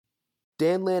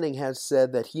Dan Lanning has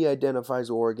said that he identifies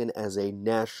Oregon as a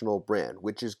national brand,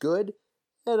 which is good,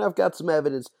 and I've got some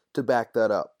evidence to back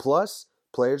that up. Plus,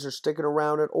 players are sticking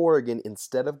around at Oregon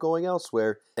instead of going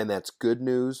elsewhere, and that's good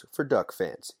news for Duck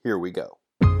fans. Here we go.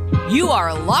 You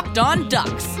are Locked On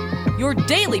Ducks, your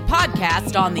daily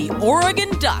podcast on the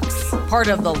Oregon Ducks, part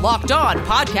of the Locked On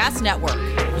Podcast Network,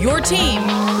 your team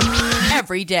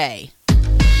every day.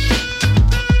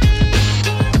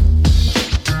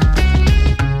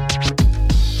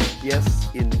 Yes,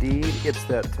 indeed. It's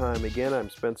that time again. I'm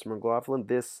Spencer McLaughlin.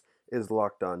 This is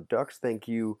Locked On Ducks. Thank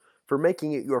you for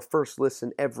making it your first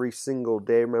listen every single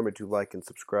day. Remember to like and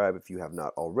subscribe if you have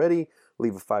not already.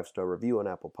 Leave a 5-star review on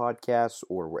Apple Podcasts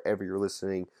or wherever you're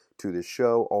listening to this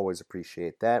show. Always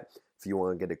appreciate that. If you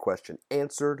want to get a question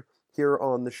answered here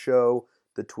on the show,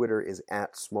 the Twitter is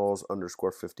at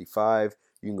Smalls_55.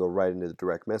 You can go right into the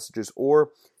direct messages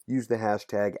or use the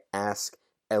hashtag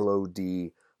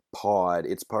AskLODPod.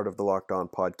 It's part of the Locked On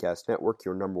Podcast Network,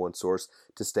 your number one source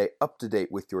to stay up to date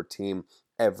with your team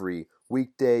every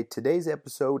weekday. Today's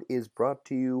episode is brought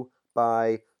to you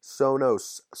by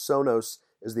Sonos. Sonos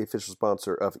is the official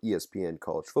sponsor of ESPN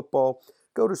College Football.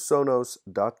 Go to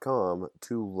Sonos.com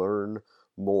to learn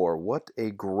more. What a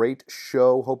great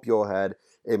show. Hope you all had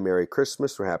a Merry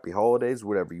Christmas or Happy Holidays,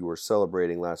 whatever you were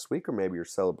celebrating last week, or maybe you're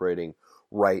celebrating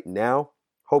right now.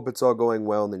 Hope it's all going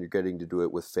well and then you're getting to do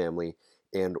it with family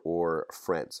and or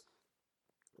friends.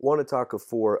 Want to talk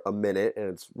for a minute, and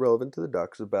it's relevant to the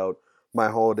Ducks, about my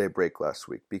holiday break last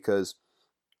week because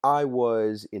I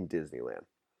was in Disneyland.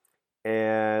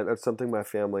 And that's something my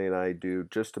family and I do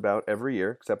just about every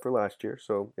year, except for last year,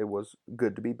 so it was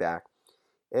good to be back.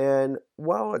 And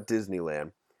while at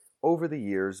Disneyland, over the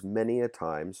years, many a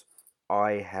times,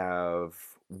 I have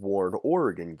worn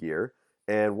Oregon gear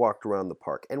and walked around the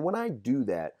park. And when I do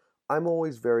that, I'm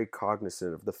always very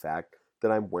cognizant of the fact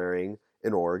that I'm wearing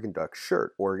an Oregon Ducks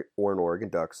shirt or an Oregon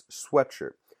Ducks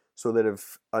sweatshirt. So that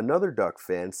if another Duck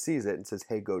fan sees it and says,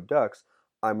 "Hey, go Ducks,"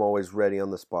 I'm always ready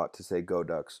on the spot to say "Go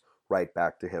Ducks" right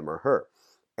back to him or her.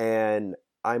 And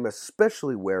I'm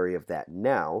especially wary of that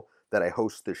now that I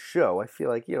host this show. I feel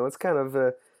like, it's kind of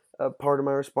a part of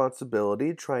my responsibility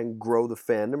to try and grow the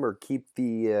fandom or keep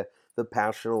the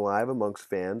passion alive amongst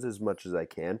fans as much as I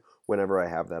can whenever I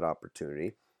have that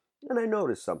opportunity. And I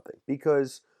noticed something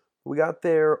because we got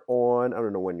there on, I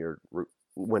don't know when you're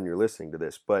listening to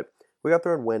this, but we got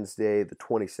there on Wednesday, the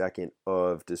 22nd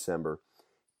of December,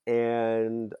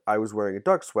 and I was wearing a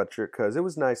Duck sweatshirt because it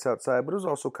was nice outside, but it was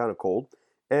also kind of cold,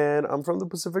 and I'm from the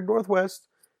Pacific Northwest,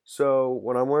 so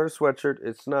when I'm wearing a sweatshirt,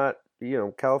 it's not,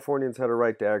 Californians had a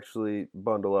right to actually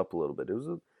bundle up a little bit. It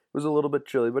was a little bit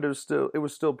chilly, but it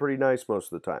was still pretty nice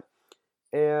most of the time,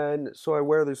 and so I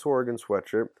wear this Oregon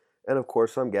sweatshirt, and of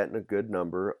course I'm getting a good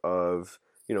number of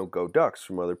Go Ducks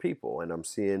from other people. And I'm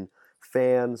seeing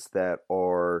fans that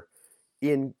are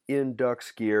in Ducks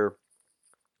gear,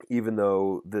 even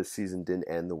though the season didn't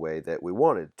end the way that we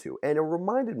wanted it to. And it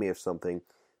reminded me of something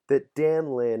that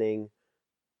Dan Lanning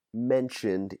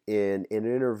mentioned in an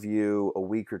interview a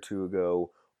week or two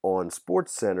ago on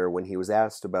SportsCenter when he was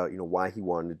asked about, why he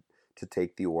wanted to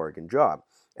take the Oregon job.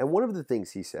 And one of the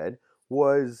things he said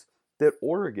was that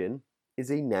Oregon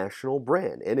is a national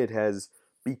brand, and it has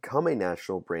become a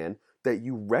national brand that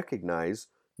you recognize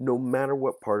no matter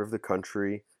what part of the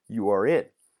country you are in.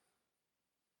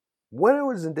 When I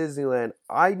was in Disneyland,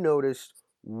 I noticed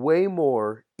way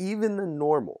more, even than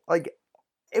normal. Like,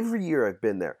 every year I've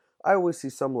been there, I always see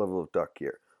some level of Duck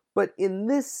gear. But in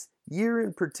this year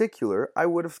in particular, I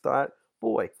would have thought,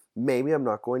 boy, maybe I'm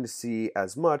not going to see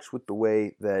as much with the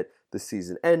way that the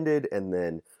season ended, and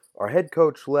then our head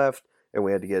coach left, and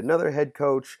we had to get another head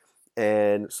coach.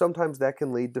 And sometimes that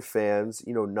can lead to fans,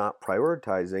 not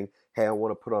prioritizing, hey, I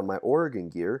want to put on my Oregon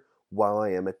gear while I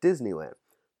am at Disneyland.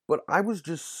 But I was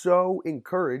just so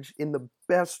encouraged in the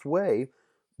best way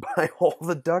by all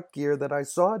the Duck gear that I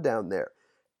saw down there.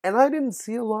 And I didn't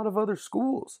see a lot of other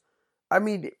schools. I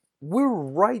mean, we're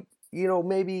right,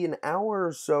 maybe an hour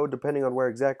or so, depending on where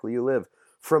exactly you live,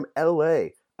 from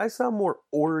LA. I saw more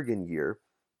Oregon gear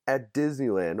at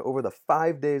Disneyland over the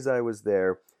 5 days I was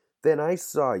there than I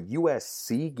saw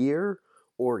USC gear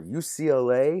or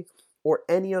UCLA or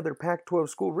any other Pac-12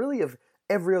 school. Really, of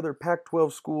every other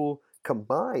Pac-12 school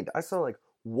combined. I saw like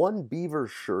one Beaver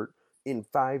shirt in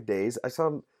 5 days. I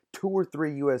saw 2 or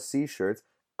 3 USC shirts.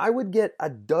 I would get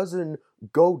a dozen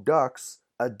Go Ducks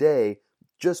a day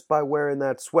just by wearing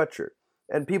that sweatshirt.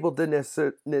 And people didn't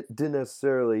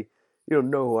necessarily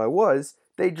know who I was.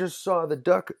 They just saw the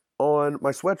duck on my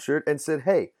sweatshirt and said,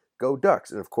 "Hey, Go Ducks."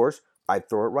 And of course, I'd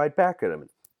throw it right back at them.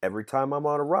 Every time I'm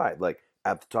on a ride, like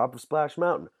at the top of Splash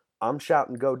Mountain, I'm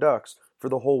shouting "Go Ducks" for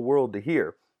the whole world to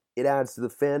hear. It adds to the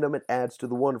fandom. It adds to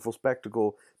the wonderful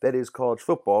spectacle that is college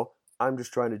football. I'm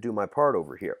just trying to do my part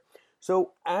over here.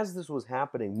 So as this was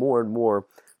happening more and more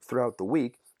throughout the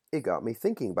week, it got me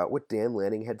thinking about what Dan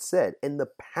Lanning had said and the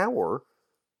power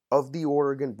of the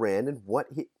Oregon brand and what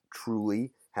it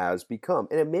truly has become.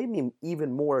 And it made me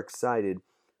even more excited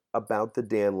about the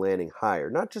Dan Lanning hire.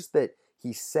 Not just that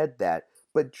he said that,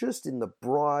 but just in the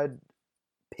broad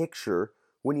picture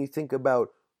when you think about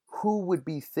who would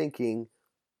be thinking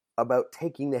about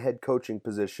taking the head coaching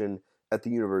position at the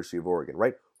University of Oregon,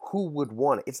 right? Who would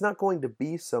want it? It's not going to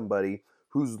be somebody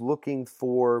who's looking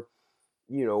for,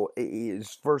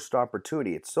 his first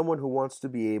opportunity. It's someone who wants to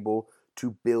be able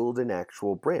to build an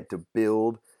actual brand, to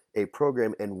build a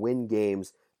program and win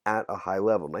games at a high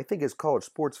level. And I think as college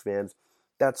sports fans,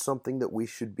 that's something that we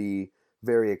should be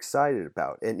very excited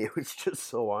about. And it was just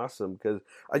so awesome because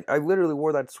I literally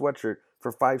wore that sweatshirt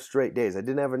for 5 straight days. I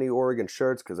didn't have any Oregon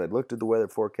shirts because I'd looked at the weather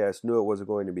forecast, knew it wasn't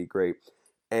going to be great.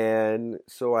 And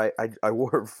so I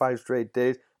wore it for 5 straight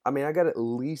days. I mean, I got at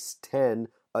least 10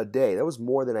 a day. That was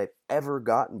more than I've ever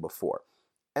gotten before.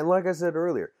 And like I said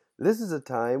earlier, this is a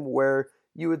time where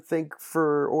you would think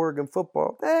for Oregon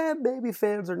football, maybe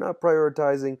fans are not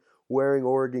prioritizing wearing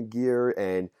Oregon gear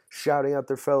and shouting out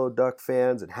their fellow Duck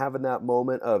fans and having that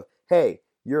moment of, hey,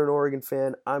 you're an Oregon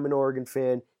fan, I'm an Oregon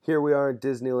fan, here we are in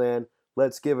Disneyland,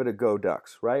 let's give it a go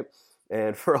Ducks, right?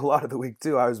 And for a lot of the week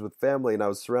too, I was with family and I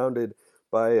was surrounded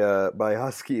by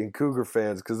Husky and Cougar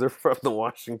fans because they're from the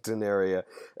Washington area,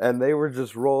 and they were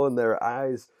just rolling their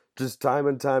eyes just time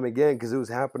and time again because it was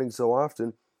happening so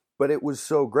often, but it was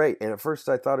so great. And at first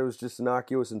I thought it was just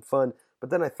innocuous and fun, but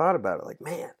then I thought about it like,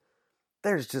 man,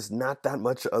 there's just not that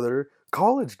much other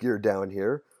college gear down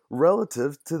here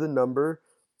relative to the number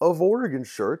of Oregon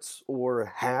shirts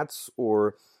or hats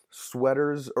or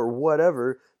sweaters or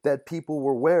whatever that people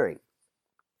were wearing.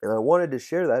 And I wanted to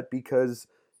share that because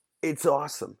it's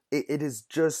awesome. It is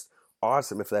just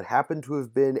awesome. If that happened to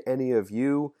have been any of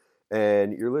you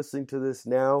and you're listening to this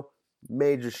now,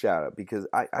 major shout out because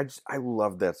I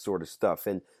love that sort of stuff.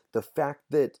 And the fact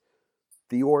that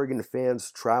the Oregon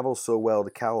fans travel so well to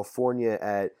California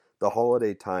at the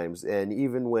holiday times, and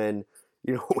even when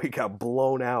we got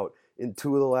blown out in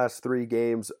 2 of the last 3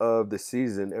 games of the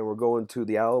season and we're going to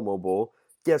the Alamo Bowl,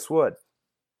 guess what?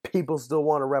 People still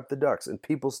want to rep the Ducks and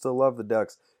people still love the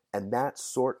Ducks. And that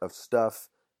sort of stuff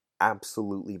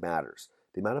absolutely matters.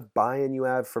 The amount of buy-in you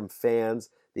have from fans,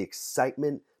 the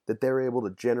excitement that they're able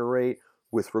to generate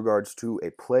with regards to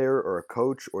a player or a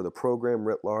coach or the program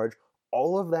writ large,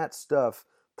 all of that stuff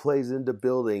plays into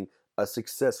building a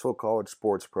successful college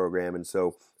sports program. And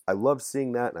so I love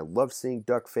seeing that, and I love seeing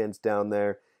Duck fans down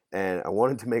there. And I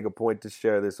wanted to make a point to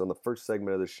share this on the first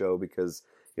segment of the show because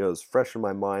it's fresh in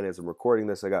my mind as I'm recording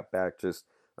this. I got back just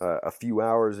a few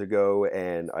hours ago,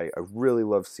 and I really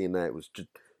love seeing that. It was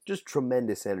just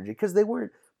tremendous energy because they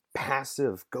weren't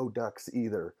passive go Ducks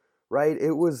either, right?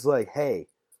 It was like, hey,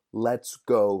 let's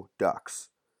go Ducks.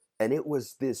 And it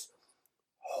was this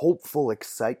hopeful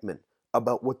excitement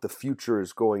about what the future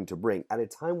is going to bring at a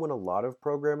time when a lot of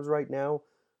programs right now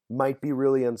might be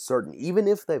really uncertain, even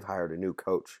if they've hired a new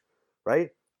coach, right?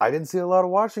 I didn't see a lot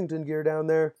of Washington gear down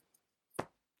there.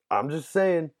 I'm just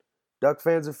saying, Duck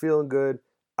fans are feeling good.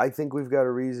 I think we've got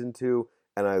a reason to,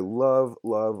 and I love,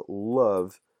 love,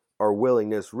 love our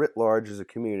willingness writ large as a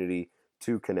community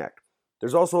to connect.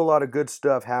 There's also a lot of good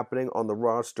stuff happening on the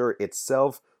roster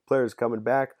itself. Players coming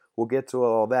back. We'll get to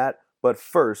all that, but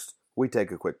first, we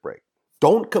take a quick break.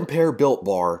 Don't compare Built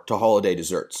Bar to holiday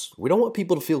desserts. We don't want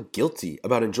people to feel guilty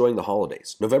about enjoying the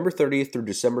holidays. November 30th through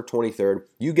December 23rd,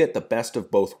 you get the best of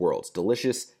both worlds,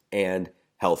 delicious and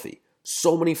healthy.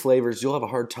 So many flavors, you'll have a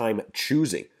hard time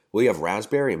choosing. Will you have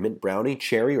raspberry and mint brownie,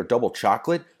 cherry, or double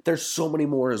chocolate? There's so many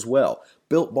more as well.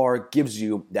 Built Bar gives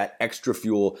you that extra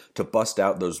fuel to bust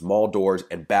out those mall doors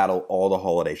and battle all the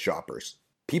holiday shoppers.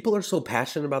 People are so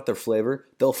passionate about their flavor,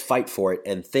 they'll fight for it,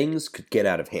 and things could get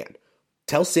out of hand.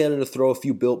 Tell Santa to throw a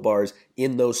few Built Bars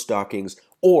in those stockings,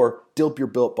 or dip your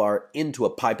Built Bar into a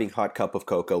piping hot cup of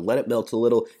cocoa, let it melt a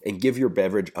little, and give your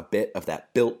beverage a bit of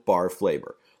that Built Bar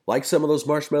flavor. Like some of those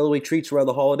marshmallowy treats around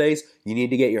the holidays, you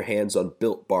need to get your hands on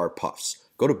Built Bar Puffs.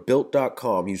 Go to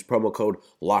Built.com, use promo code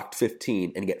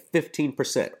LOCKED15, and get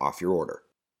 15% off your order.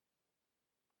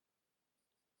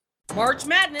 March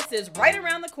Madness is right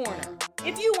around the corner.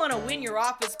 If you want to win your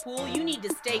office pool, you need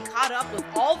to stay caught up with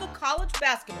all the college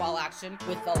basketball action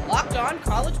with the Locked On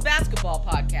College Basketball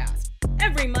Podcast.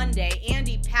 Every Monday,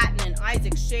 Andy Patton and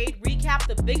Isaac Shade recap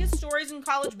the biggest stories in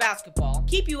college basketball,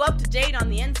 keep you up to date on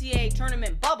the NCAA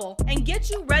tournament bubble, and get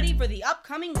you ready for the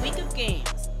upcoming week of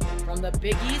games. From the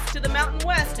Big East to the Mountain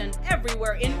West and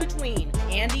everywhere in between,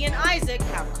 Andy and Isaac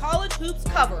have college hoops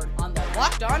covered on the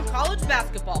Locked On College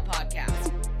Basketball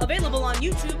Podcast. Available on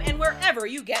YouTube and wherever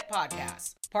you get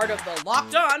podcasts. Part of the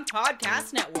Locked On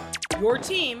Podcast Network. Your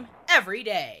team every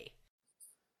day.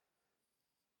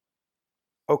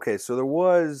 Okay, so there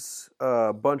was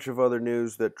a bunch of other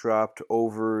news that dropped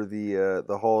over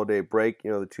the holiday break.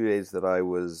 The 2 days that I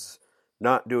was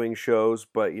not doing shows,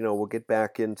 but we'll get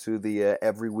back into the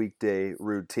every weekday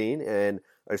routine, and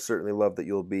I certainly love that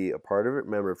you'll be a part of it.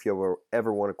 Remember, if you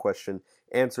ever want a question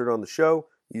answered on the show,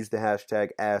 use the hashtag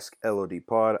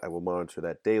AskLODPod. I will monitor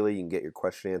that daily. You can get your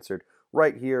question answered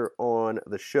right here on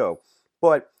the show.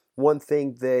 But one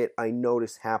thing that I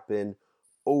noticed happen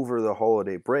over the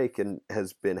holiday break, and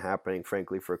has been happening,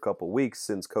 frankly, for a couple weeks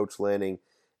since Coach Lanning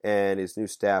and his new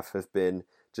staff have been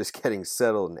just getting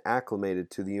settled and acclimated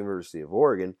to the University of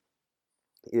Oregon,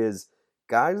 is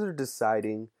guys are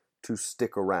deciding to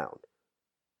stick around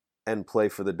and play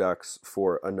for the Ducks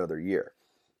for another year.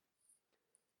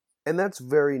 And that's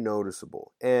very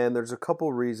noticeable. And there's a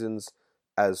couple reasons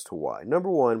as to why. Number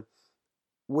one,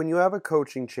 when you have a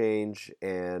coaching change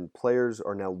and players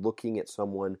are now looking at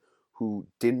someone who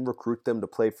didn't recruit them to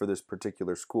play for this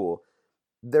particular school,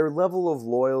 their level of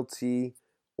loyalty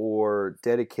or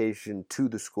dedication to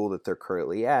the school that they're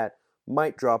currently at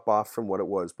might drop off from what it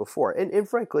was before. And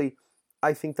frankly,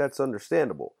 I think that's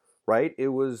understandable, right? It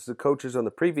was the coaches on the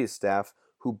previous staff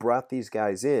who brought these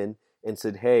guys in and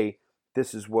said, hey,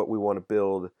 this is what we want to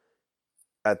build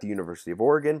at the University of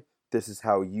Oregon. This is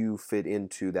how you fit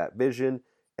into that vision.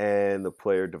 And the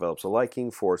player develops a liking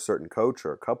for a certain coach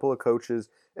or a couple of coaches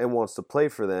and wants to play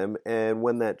for them. And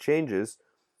when that changes,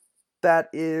 that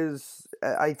is,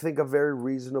 I think, a very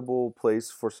reasonable place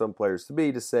for some players to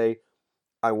be, to say,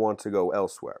 I want to go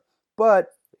elsewhere. But,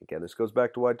 again, this goes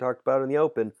back to what I talked about in the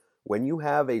open. When you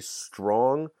have a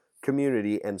strong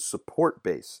community and support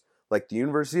base, like the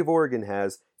University of Oregon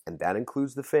has, and that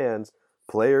includes the fans,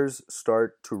 players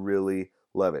start to really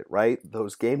love it, right?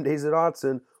 Those game days at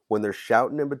Autzen, when they're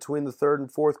shouting in between the third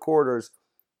and fourth quarters,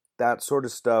 that sort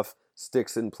of stuff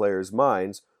sticks in players'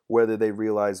 minds, whether they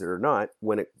realize it or not,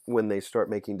 when they start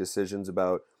making decisions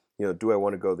about, do I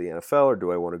want to go to the NFL, or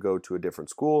do I want to go to a different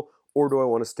school, or do I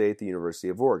want to stay at the University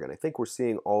of Oregon? I think we're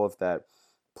seeing all of that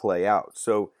play out.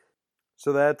 So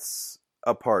that's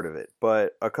a part of it.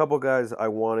 But a couple guys I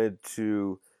wanted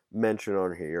to mention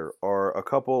on here are a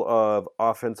couple of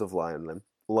offensive linemen.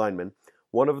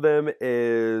 One of them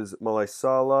is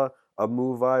Malaisala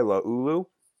Amuvai Laulu.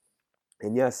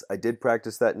 And yes, I did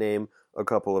practice that name a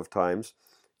couple of times.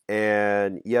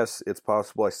 And yes, it's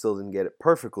possible I still didn't get it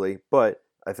perfectly, but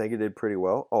I think I did pretty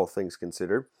well, all things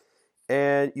considered.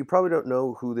 And you probably don't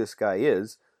know who this guy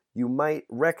is. You might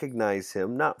recognize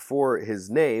him, not for his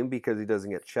name, because he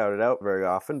doesn't get shouted out very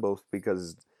often, both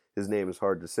because his name is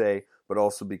hard to say, but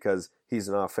also because he's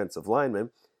an offensive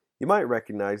lineman. You might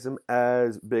recognize him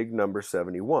as big number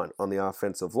 71 on the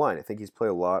offensive line. I think he's played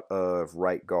a lot of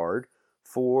right guard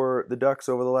for the Ducks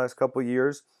over the last couple of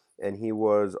years, and he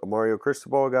was a Mario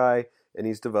Cristobal guy, and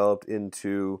he's developed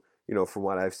into, from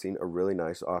what I've seen, a really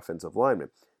nice offensive lineman.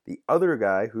 The other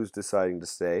guy who's deciding to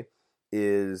stay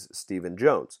is Stephen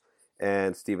Jones.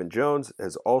 And Stephen Jones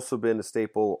has also been a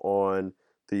staple on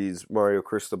these Mario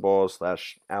Cristobal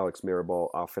 / Alex Mirabal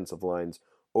offensive lines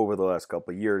over the last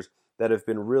couple of years that have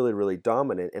been really, really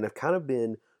dominant and have kind of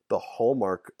been the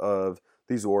hallmark of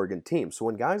these Oregon teams. So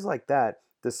when guys like that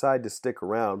decide to stick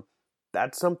around,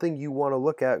 that's something you want to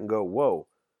look at and go, whoa,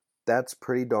 that's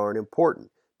pretty darn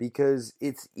important. Because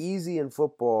it's easy in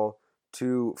football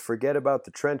to forget about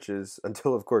the trenches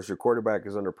until, of course, your quarterback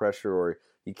is under pressure or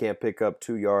you can't pick up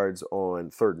 2 yards on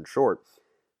 3rd and short.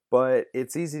 But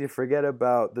it's easy to forget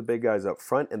about the big guys up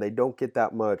front, and they don't get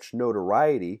that much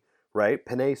notoriety, right?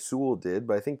 Penei Sewell did,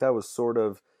 but I think that was sort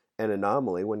of an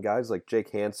anomaly. When guys like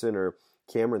Jake Hansen or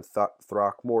Cameron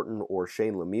Throckmorton or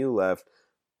Shane Lemieux left,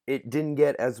 it didn't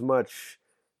get as much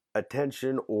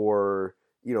attention, or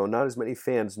not as many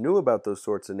fans knew about those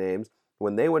sorts of names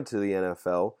when they went to the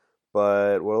NFL.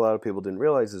 But what a lot of people didn't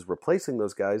realize is replacing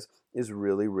those guys is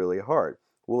really, really hard.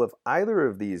 Well, if either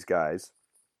of these guys,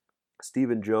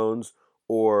 Stephen Jones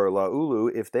or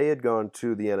Laulu, if they had gone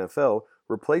to the NFL,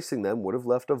 replacing them would have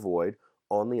left a void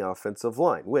on the offensive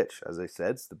line, which, as I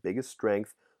said, is the biggest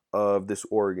strength of this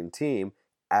Oregon team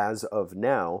as of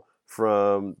now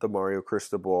from the Mario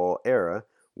Cristobal era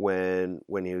when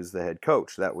he was the head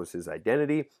coach. That was his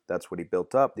identity. That's what he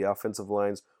built up. The offensive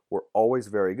lines were always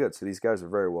very good. So these guys are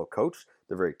very well coached.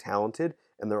 They're very talented,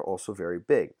 and they're also very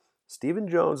big. Stephen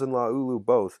Jones and Laulu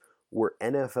both were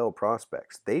NFL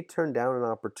prospects. They turned down an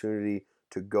opportunity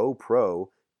to go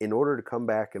pro in order to come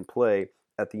back and play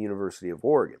at the University of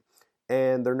Oregon.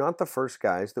 And they're not the first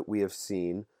guys that we have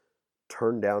seen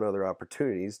turn down other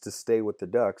opportunities to stay with the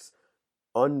Ducks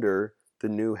under the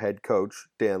new head coach,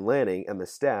 Dan Lanning, and the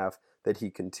staff that he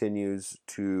continues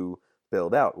to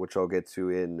build out, which I'll get to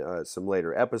in some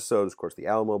later episodes. Of course, the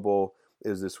Alamo Bowl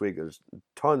is this week. There's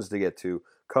tons to get to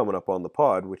coming up on the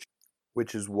pod,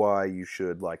 which is why you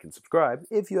should like and subscribe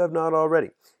if you have not already.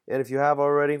 And if you have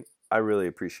already, I really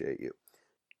appreciate you.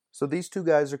 So these two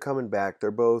guys are coming back.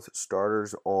 They're both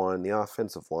starters on the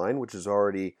offensive line, which is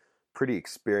already pretty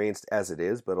experienced as it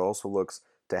is, but also looks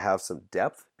to have some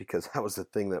depth, because that was the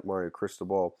thing that Mario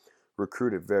Cristobal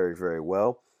recruited very, very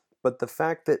well. But the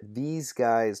fact that these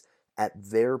guys at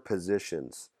their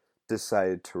positions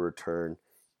decided to return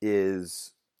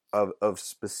is of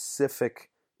specific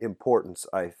importance,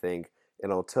 I think,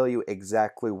 and I'll tell you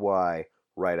exactly why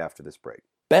right after this break.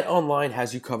 BetOnline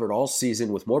has you covered all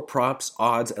season with more props,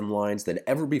 odds, and lines than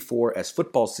ever before as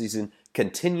football season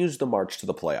continues the march to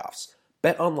the playoffs.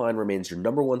 BetOnline remains your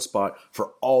number one spot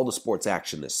for all the sports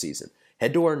action this season.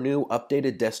 Head to our new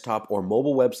updated desktop or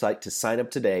mobile website to sign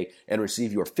up today and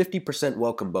receive your 50%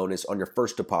 welcome bonus on your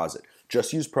first deposit.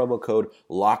 Just use promo code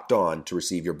LOCKEDON to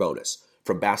receive your bonus.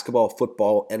 From basketball,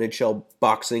 football, NHL,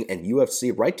 boxing, and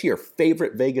UFC, right to your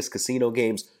favorite Vegas casino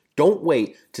games, don't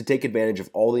wait to take advantage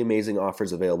of all the amazing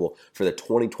offers available for the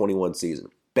 2021 season.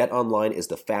 BetOnline is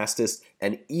the fastest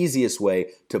and easiest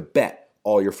way to bet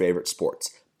all your favorite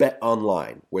sports.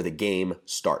 BetOnline, where the game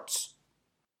starts.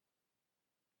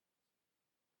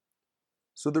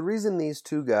 So the reason these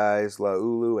two guys,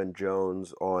 Laulu and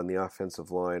Jones, on the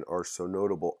offensive line are so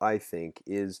notable, I think,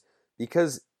 is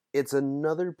because it's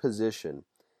another position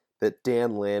that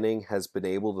Dan Lanning has been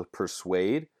able to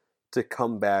persuade to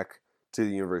come back to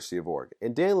the University of Oregon.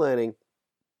 And Dan Lanning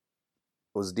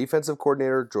was a defensive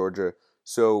coordinator at Georgia,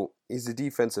 so he's a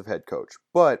defensive head coach.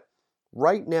 But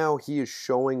right now he is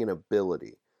showing an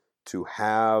ability to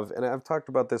have, and I've talked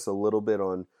about this a little bit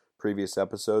on previous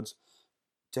episodes,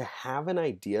 to have an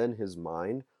idea in his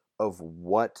mind of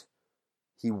what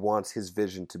he wants his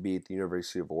vision to be at the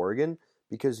University of Oregon,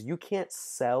 because you can't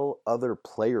sell other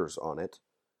players on it.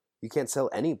 You can't sell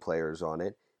any players on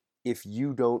it if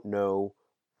you don't know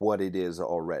what it is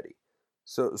already.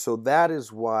 So that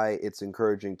is why it's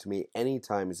encouraging to me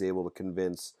anytime he's able to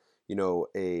convince,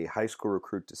 a high school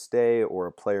recruit to stay, or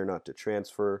a player not to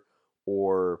transfer,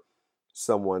 or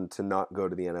someone to not go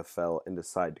to the NFL and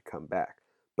decide to come back.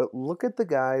 But look at the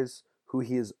guys who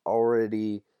he has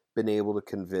already been able to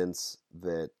convince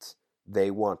that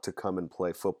they want to come and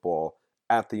play football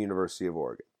at the University of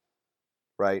Oregon,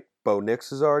 right? Bo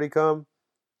Nix has already come,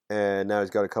 and now he's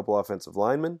got a couple offensive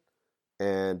linemen,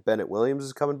 and Bennett Williams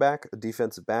is coming back, a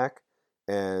defensive back,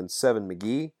 and Seven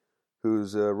McGee,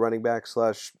 who's a running back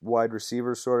 / wide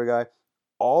receiver sort of guy.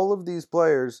 All of these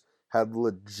players had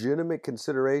legitimate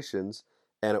considerations,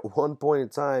 and at one point in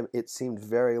time, it seemed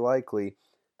very likely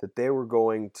that they were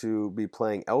going to be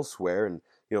playing elsewhere, and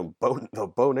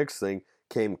the Bo Nix thing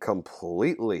came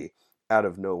completely out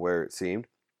of nowhere, it seemed.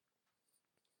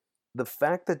 The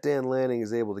fact that Dan Lanning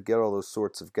is able to get all those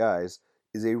sorts of guys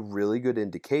is a really good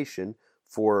indication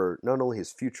for not only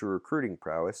his future recruiting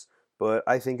prowess, but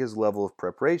I think his level of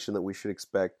preparation that we should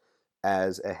expect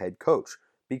as a head coach.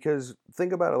 Because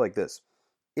think about it like this.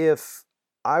 If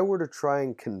I were to try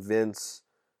and convince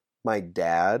my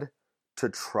dad to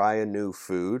try a new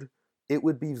food, it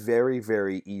would be very,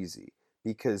 very easy,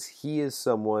 because he is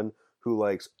someone who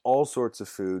likes all sorts of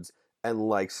foods and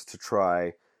likes to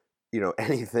try,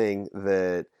 anything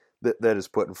that is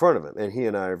put in front of him. And he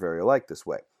and I are very alike this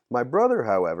way. My brother,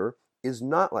 however, is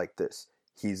not like this.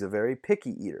 He's a very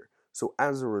picky eater. So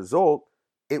as a result,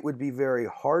 it would be very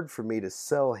hard for me to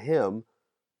sell him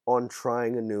on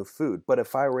trying a new food. But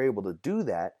if I were able to do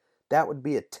that, that would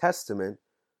be a testament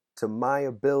to my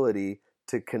ability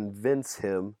to convince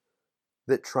him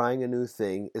that trying a new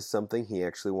thing is something he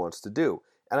actually wants to do.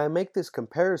 And I make this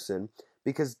comparison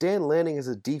because Dan Lanning is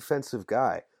a defensive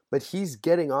guy, but he's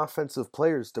getting offensive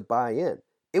players to buy in.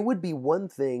 It would be one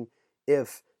thing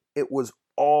if it was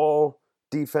all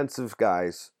defensive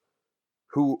guys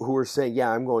who are saying, yeah,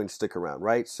 I'm going to stick around,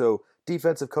 right? So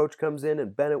defensive coach comes in,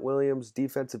 and Bennett Williams,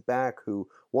 defensive back who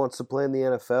wants to play in the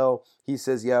NFL, he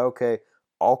says, yeah, okay,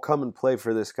 I'll come and play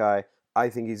for this guy. I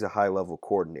think he's a high-level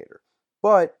coordinator.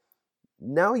 But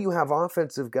now you have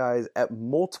offensive guys at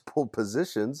multiple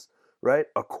positions, right?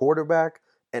 A quarterback,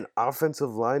 an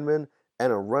offensive lineman,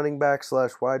 and a running back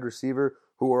 / wide receiver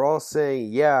who are all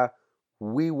saying, yeah,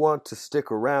 we want to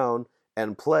stick around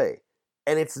and play.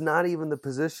 And it's not even the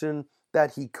position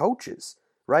that he coaches,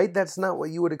 right? That's not what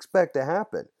you would expect to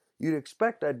happen. you'd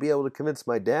expect I'd be able to convince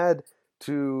my dad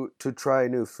to try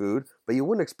new food, but you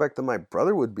wouldn't expect that my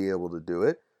brother would be able to do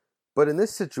it. But in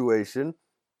this situation,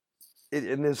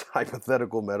 in this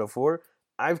hypothetical metaphor,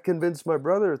 I've convinced my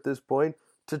brother at this point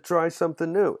to try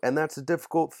something new. And that's a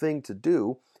difficult thing to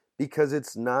do because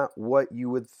it's not what you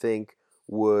would think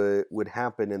would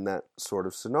happen in that sort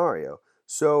of scenario.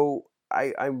 So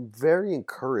I'm very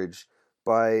encouraged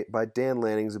by Dan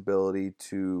Lanning's ability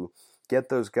to get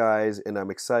those guys, and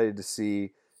I'm excited to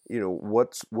see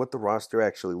what the roster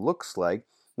actually looks like,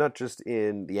 not just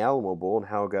in the Alamo Bowl and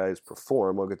how guys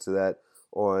perform. I'll get to that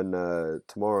on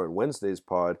tomorrow and Wednesday's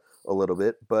pod a little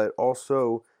bit, but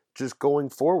also just going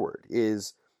forward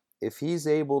is if he's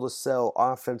able to sell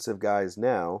offensive guys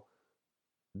now,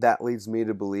 that leads me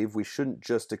to believe we shouldn't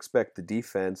just expect the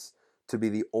defense to be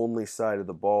the only side of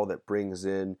the ball that brings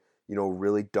in,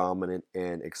 really dominant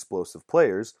and explosive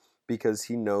players, because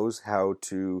he knows how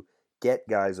to get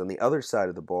guys on the other side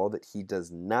of the ball that he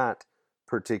does not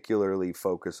particularly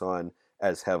focus on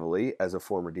as heavily as a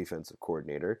former defensive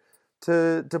coordinator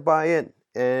to buy in.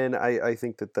 And I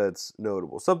think that that's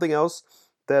notable. Something else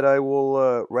that I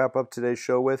will wrap up today's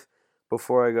show with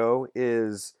before I go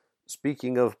is,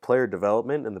 speaking of player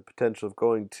development and the potential of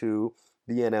going to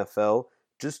the NFL,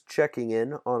 just checking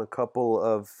in on a couple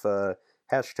of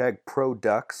hashtag pro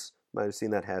Ducks. Might have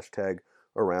seen that hashtag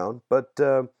around. But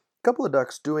a couple of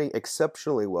Ducks doing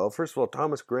exceptionally well. First of all,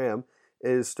 Thomas Graham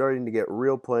is starting to get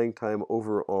real playing time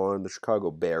over on the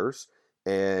Chicago Bears,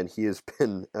 and he has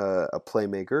been a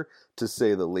playmaker, to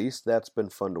say the least. That's been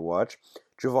fun to watch.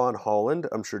 Javon Holland,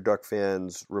 I'm sure Duck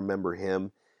fans remember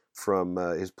him from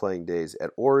his playing days at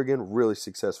Oregon. Really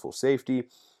successful safety.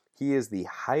 He is the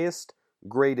highest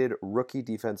graded rookie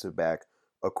defensive back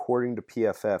according to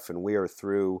PFF, and we are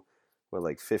through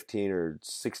 15 or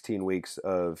 16 weeks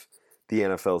of the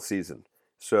NFL season.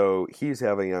 So he's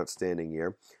having an outstanding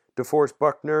year. DeForest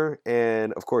Buckner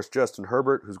and, of course, Justin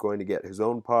Herbert, who's going to get his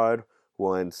own pod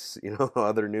once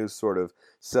other news sort of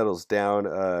settles down.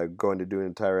 Going to do an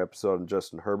entire episode on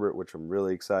Justin Herbert, which I'm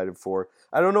really excited for.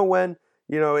 I don't know when.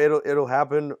 It'll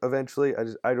happen eventually.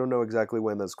 I don't know exactly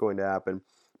when that's going to happen.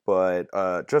 But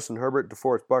Justin Herbert,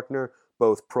 DeForest Buckner,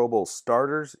 both Pro Bowl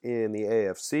starters in the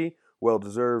AFC. Well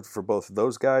deserved for both of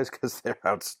those guys because they're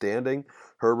outstanding.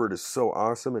 Herbert is so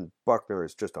awesome, and Buckner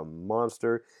is just a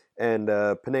monster. And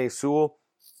Penei Sewell,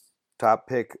 top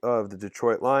pick of the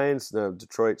Detroit Lions. Now,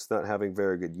 Detroit's not having a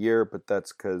very good year, but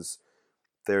that's because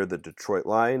they're the Detroit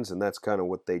Lions, and that's kind of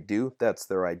what they do. That's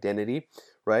their identity,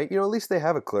 right? At least they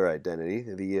have a clear identity.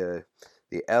 The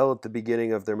L at the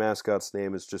beginning of their mascot's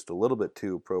name is just a little bit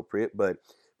too appropriate, but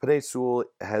Penei Sewell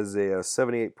has a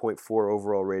 78.4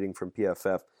 overall rating from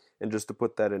PFF. And just to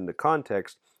put that into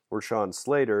context, Rashawn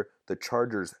Slater, the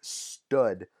Chargers'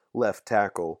 stud left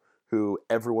tackle, who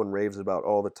everyone raves about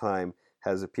all the time,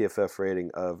 has a PFF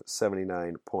rating of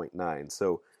 79.9.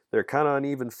 So they're kind of on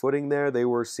even footing there. They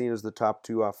were seen as the top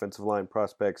two offensive line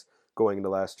prospects going into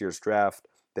last year's draft.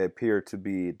 They appear to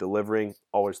be delivering.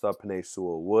 Always thought Penei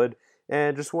Sewell would.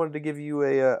 And just wanted to give you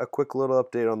a quick little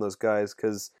update on those guys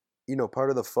because,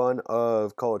 part of the fun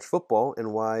of college football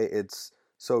and why it's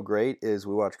so great is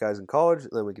we watch guys in college,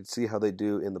 and then we can see how they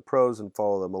do in the pros and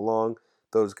follow them along.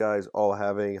 Those guys all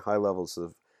having high levels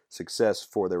of success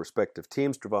for their respective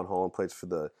teams. Javon Holland plays for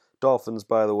the Dolphins,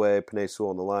 by the way. Penei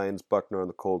Sewell on the Lions, Buckner on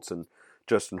the Colts, and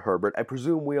Justin Herbert, I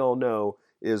presume we all know,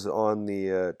 is on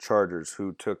the Chargers,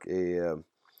 who took a,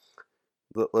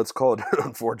 let's call it an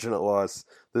unfortunate loss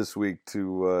this week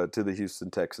to the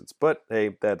Houston Texans. But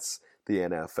hey, that's the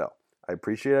NFL. I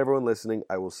appreciate everyone listening.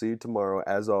 I will see you tomorrow.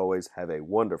 As always, have a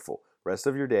wonderful rest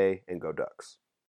of your day, and go Ducks.